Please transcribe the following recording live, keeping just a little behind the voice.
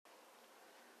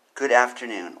Good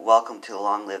afternoon. Welcome to the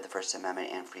Long Live the First Amendment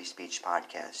and Free Speech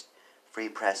podcast. Free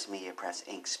Press Media Press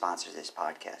Inc. sponsors this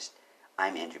podcast.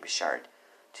 I'm Andrew Bouchard.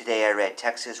 Today I read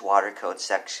Texas Water Code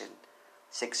Section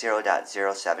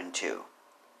 60.072.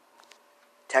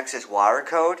 Texas Water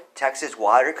Code? Texas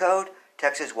Water Code?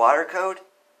 Texas Water Code?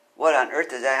 What on earth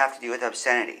does that have to do with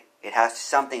obscenity? It has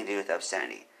something to do with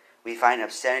obscenity. We find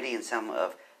obscenity in some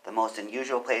of the most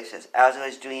unusual places. As I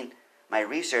was doing my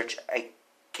research, I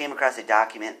came across a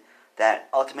document that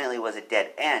ultimately was a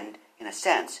dead end, in a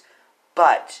sense,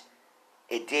 but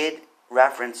it did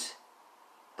reference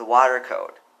the water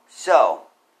code. So,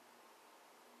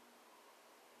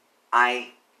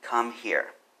 I come here.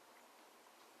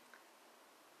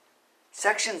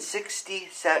 Section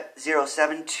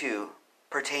 60.072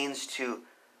 pertains to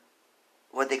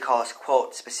what they call as,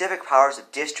 quote, specific powers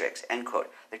of districts, end quote.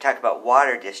 They're talking about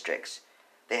water districts.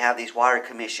 They have these water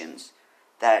commissions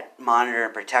that monitor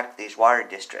and protect these water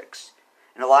districts.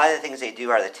 And a lot of the things they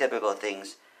do are the typical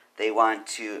things. They want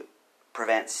to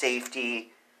prevent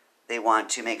safety. They want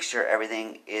to make sure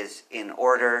everything is in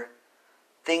order.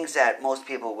 Things that most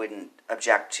people wouldn't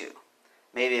object to.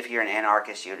 Maybe if you're an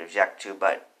anarchist you would object to,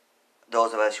 but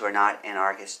those of us who are not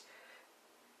anarchists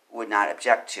would not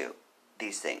object to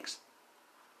these things.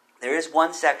 There is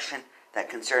one section that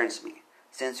concerns me.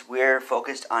 Since we're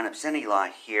focused on obscenity law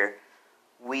here,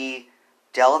 we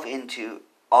delve into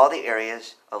all the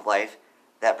areas of life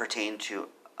that pertain to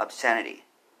obscenity.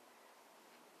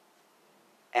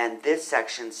 And this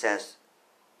section says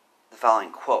the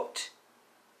following, quote,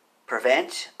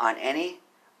 prevent on any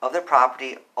of the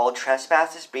property all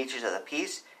trespasses, breaches of the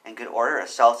peace and good order,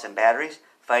 assaults and batteries,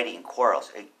 fighting and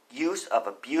quarrels, use of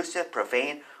abusive,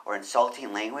 profane, or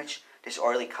insulting language,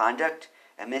 disorderly conduct,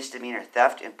 and misdemeanor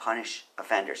theft, and punish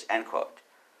offenders, end quote.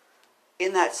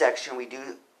 In that section, we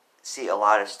do see a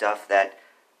lot of stuff that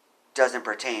doesn't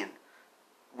pertain.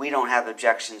 We don't have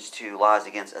objections to laws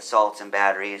against assaults and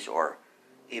batteries or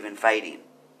even fighting.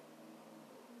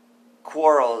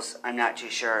 Quarrels, I'm not too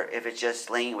sure. If it's just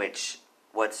language,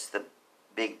 what's the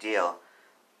big deal?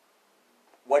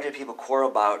 What do people quarrel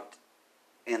about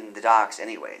in the docks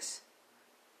anyways?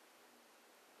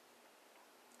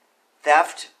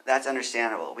 Theft, that's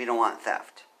understandable. We don't want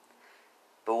theft.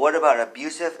 But what about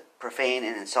abusive, profane,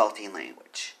 and insulting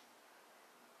language?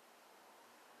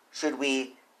 Should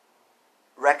we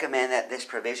recommend that this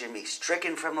provision be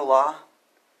stricken from the law?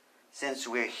 Since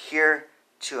we're here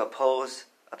to oppose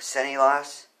obscenity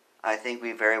laws, I think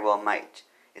we very well might.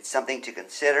 It's something to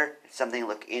consider. It's something to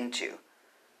look into.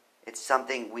 It's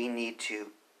something we need to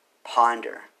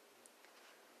ponder.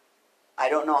 I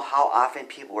don't know how often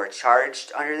people were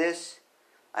charged under this.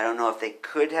 I don't know if they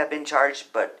could have been charged,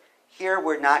 but here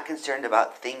we're not concerned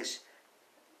about things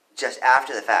just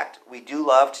after the fact. We do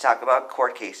love to talk about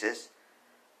court cases.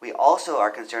 We also are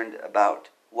concerned about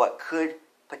what could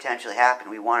potentially happen.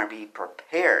 We want to be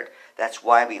prepared. That's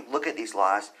why we look at these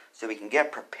laws, so we can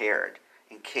get prepared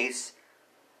in case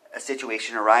a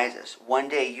situation arises. One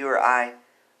day you or I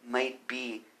might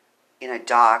be in a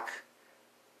dock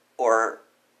or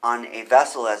on a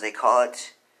vessel, as they call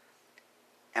it,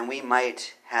 and we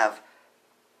might have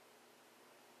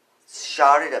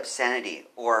shouted obscenity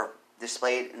or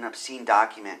displayed an obscene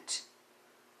document.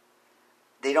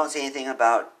 They don't say anything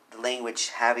about the language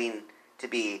having to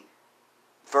be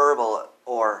verbal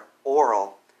or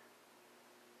oral,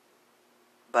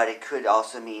 but it could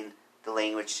also mean the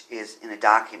language is in a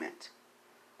document,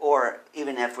 or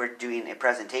even if we're doing a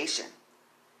presentation.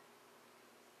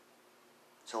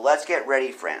 So let's get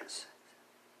ready, friends.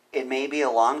 It may be a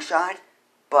long shot,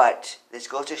 but this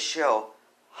goes to show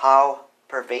how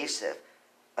pervasive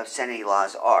obscenity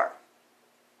laws are.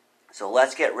 So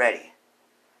let's get ready.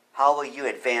 How will you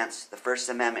advance the First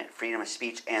Amendment, freedom of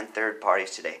speech, and third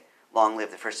parties today? Long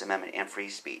live the First Amendment and free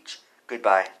speech.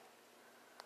 Goodbye.